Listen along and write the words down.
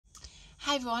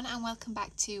Hi everyone, and welcome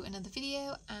back to another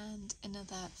video and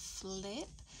another flip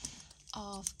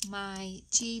of my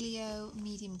Giglio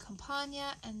medium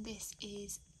Campagna, and this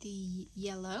is the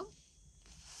yellow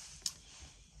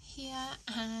here,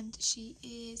 and she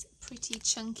is pretty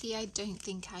chunky. I don't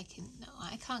think I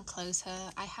can't close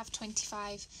her. I have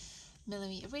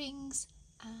 25mm rings,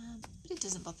 but it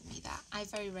doesn't bother me that. I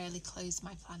very rarely close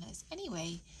my planners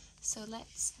anyway. So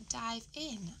let's dive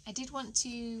in. I did want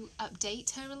to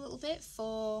update her a little bit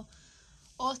for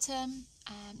autumn,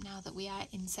 now that we are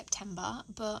in September,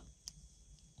 but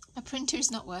my printer is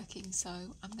not working, so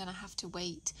I'm gonna have to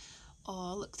wait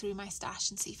or look through my stash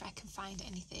and see if I can find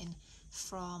anything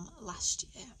from last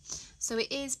year. So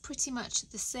it is pretty much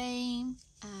the same,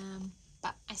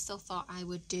 but I still thought I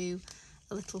would do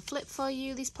a little flip for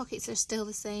you. These pockets are still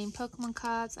the same Pokemon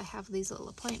cards. I have these little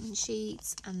appointment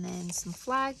sheets and then some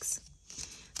flags.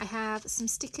 I have some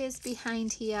stickers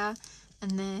behind here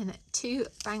and then 2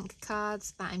 bank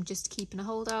cards that I'm just keeping a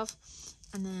hold of,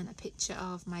 and then a picture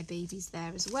of my babies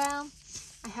there as well.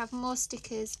 I have more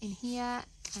stickers in here,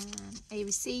 a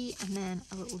receipt, and then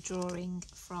a little drawing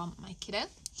from my kiddo.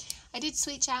 I did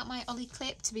switch out my Ollie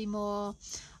clip to be more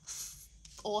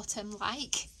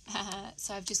autumn-like,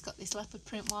 so I've just got this leopard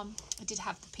print one. I did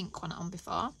have the pink one on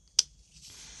before.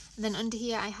 And then under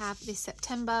here I have this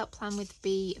September Plan with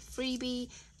B freebie,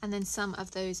 and then some of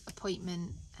those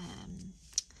appointment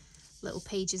little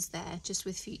pages there just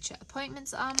with future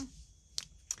appointments on.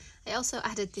 I also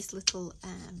added this little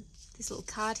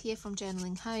card here from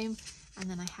Journaling Home, and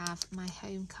then I have my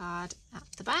home card at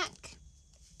the back.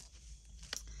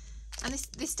 And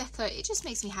this decor, it just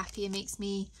makes me happy. It makes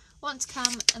me want to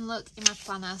come and look in my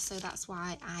planner, so that's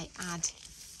why I add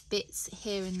bits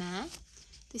here and there.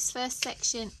 This first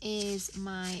section is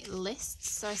my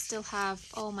lists, so I still have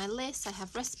all my lists. I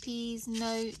have recipes,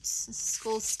 notes,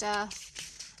 school stuff,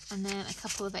 and then a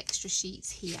couple of extra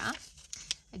sheets here.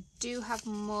 I do have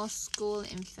more school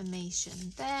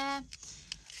information there,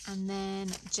 and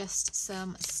then just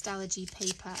some Stalogy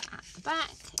paper at the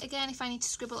back. Again, if I need to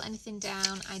scribble anything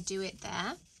down, I do it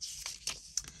there.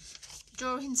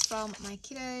 Drawings from my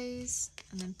kiddos,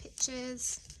 and then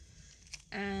pictures,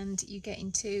 and you get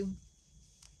into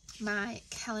my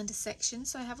calendar section.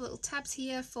 So I have little tabs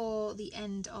here for the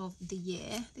end of the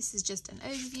year. This is just an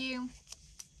overview,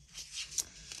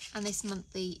 and this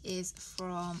monthly is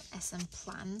from SM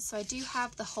Plans. So I do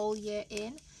have the whole year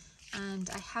in, and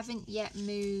I haven't yet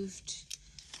moved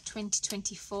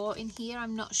 2024 in here.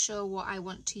 I'm not sure what I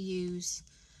want to use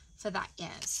for that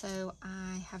yet, so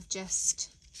I have just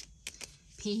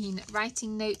been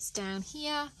writing notes down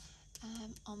here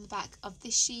on the back of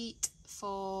this sheet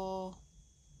for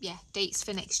dates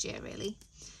for next year really.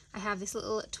 I have this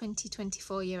little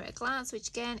 2024 year at a glance, which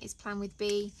again is Plan with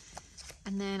B,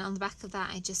 and then on the back of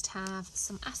that I just have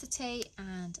some acetate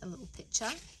and a little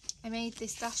picture. I made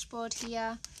this dashboard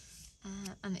here,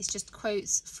 and it's just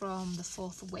quotes from the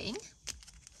 4th Wing.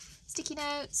 Sticky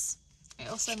notes. I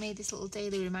also made this little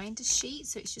daily reminders sheet,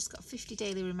 so it's just got 50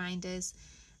 daily reminders,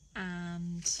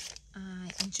 and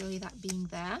I enjoy that being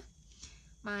there.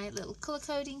 My little colour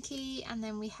coding key, and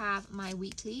then we have my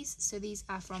weeklies. So these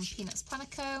are from Peanuts Planner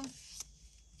Co.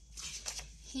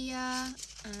 here,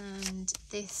 and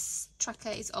this tracker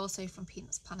is also from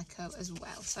Peanuts Planner Co as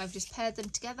well. So I've just paired them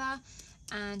together,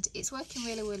 and it's working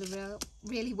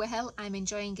really well. I'm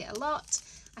enjoying it a lot.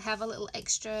 I have a little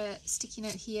extra sticky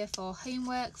note here for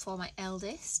homework for my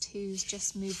eldest, who's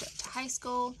just moved up to high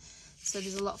school, so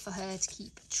there's a lot for her to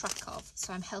keep track of,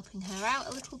 so I'm helping her out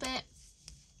a little bit.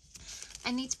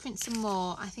 I need to print some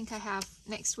more. I think I have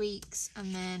next week's,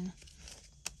 and then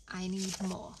I need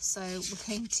more, so we're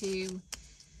going to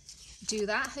do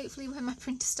that hopefully when my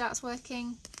printer starts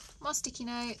working. More sticky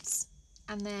notes,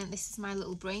 and then this is my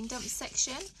little brain dump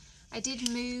section. I did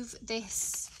move the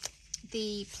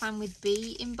Plan with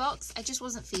B inbox. I just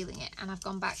wasn't feeling it, and I've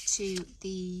gone back to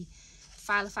the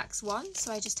Filofax one,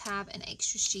 so I just have an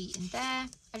extra sheet in there.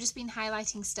 I've just been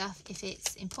highlighting stuff if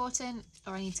it's important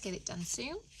or I need to get it done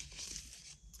soon.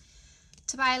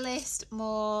 To buy list,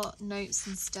 more notes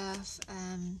and stuff.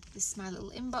 This is my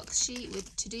little inbox sheet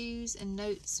with to-dos and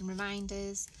notes and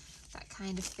reminders, that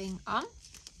kind of thing on.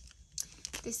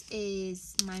 This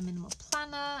is my minimal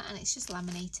planner, and it's just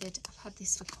laminated. I've had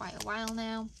this for quite a while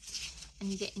now. And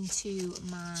you get into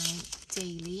my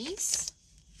dailies.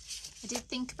 I did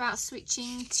think about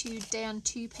switching to day on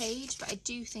 2 page, but I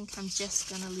do think I'm just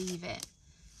going to leave it.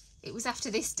 It was after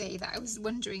this day that I was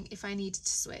wondering if I needed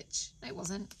to switch. No, it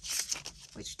wasn't.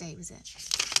 Which day was it?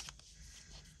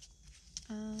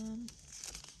 I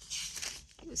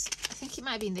think it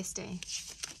might have been this day.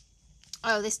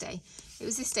 Oh, this day. It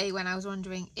was this day when I was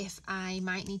wondering if I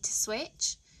might need to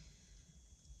switch,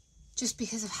 just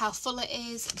because of how full it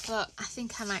is, but I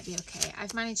think I might be okay.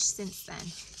 I've managed since then,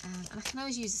 and I can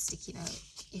always use a sticky note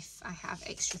if I have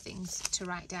extra things to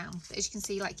write down. But as you can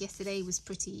see, like yesterday was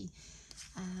pretty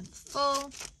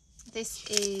full. This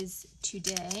is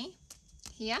today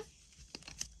here,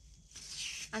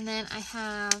 and then I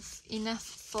have enough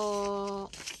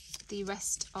for the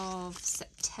rest of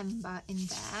September in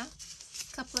there.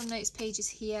 A couple of notes pages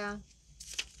here,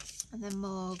 and then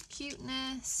more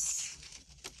cuteness.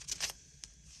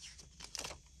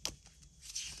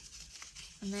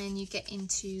 And then you get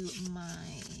into my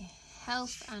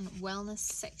health and wellness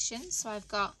section. So I've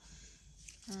got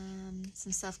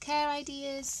some self-care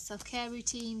ideas, self-care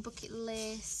routine, bucket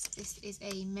list. This is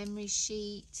a memory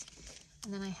sheet.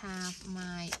 And then I have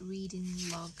my reading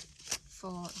log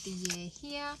for the year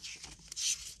here.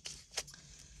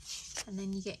 And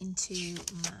then you get into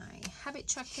my habit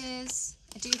trackers.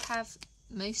 I do have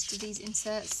most of these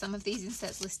inserts, some of these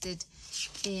inserts listed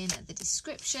in the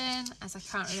description, as I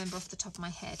can't remember off the top of my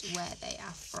head where they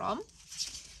are from.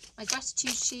 My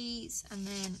gratitude sheets, and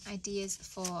then ideas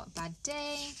for a bad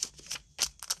day.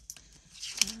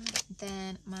 And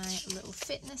then my little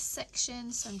fitness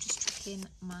section, so I'm just tracking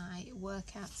my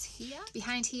workouts here.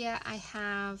 Behind here I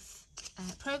have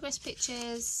progress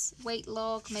pictures, weight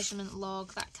log, measurement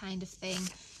log, that kind of thing.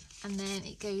 And then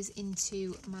it goes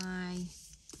into my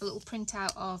little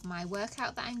printout of my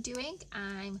workout that I'm doing.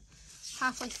 I'm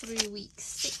halfway through week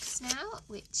 6 now,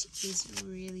 which is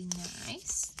really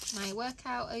nice. My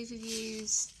workout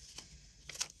overviews,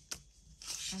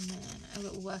 and then a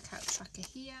little workout tracker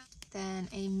here, then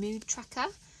a mood tracker.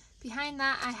 Behind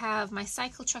that I have my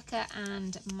cycle tracker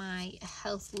and my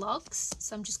health logs,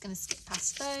 so I'm just going to skip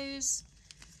past those.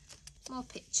 More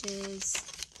pictures.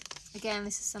 Again,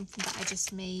 this is something that I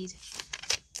just made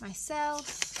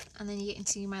myself. And then you get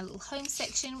into my little home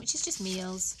section, which is just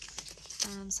meals.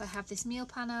 So I have this meal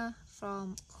planner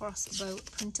from Crossbow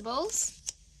Printables.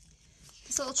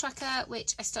 This little tracker,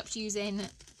 which I stopped using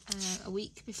a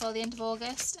week before the end of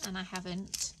August, and I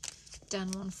haven't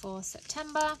done one for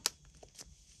September.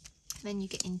 And then you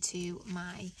get into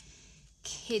my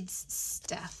kids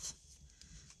stuff.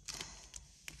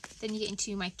 Then you get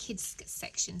into my kids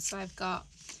section. So I've got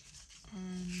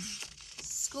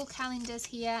school calendars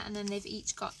here, and then they've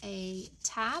each got a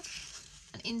tab,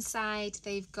 and inside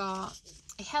they've got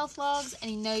a health logs,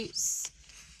 any notes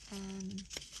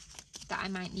that I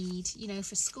might need, you know,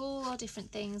 for school or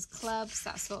different things, clubs,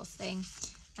 that sort of thing.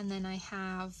 And then I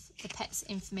have the pets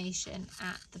information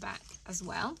at the back as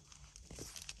well.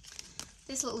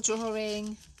 This little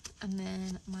drawing, and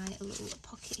then my little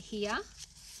pocket here.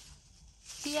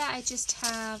 Here I just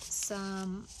have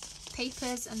some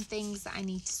papers and things that I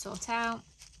need to sort out.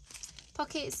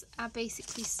 Pockets are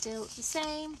basically still the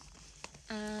same,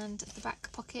 and the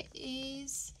back pocket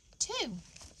is 2.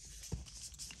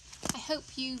 I hope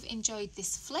you've enjoyed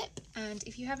this flip, and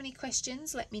if you have any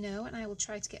questions, let me know and I will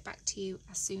try to get back to you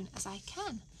as soon as I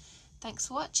can. Thanks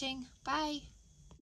for watching. Bye.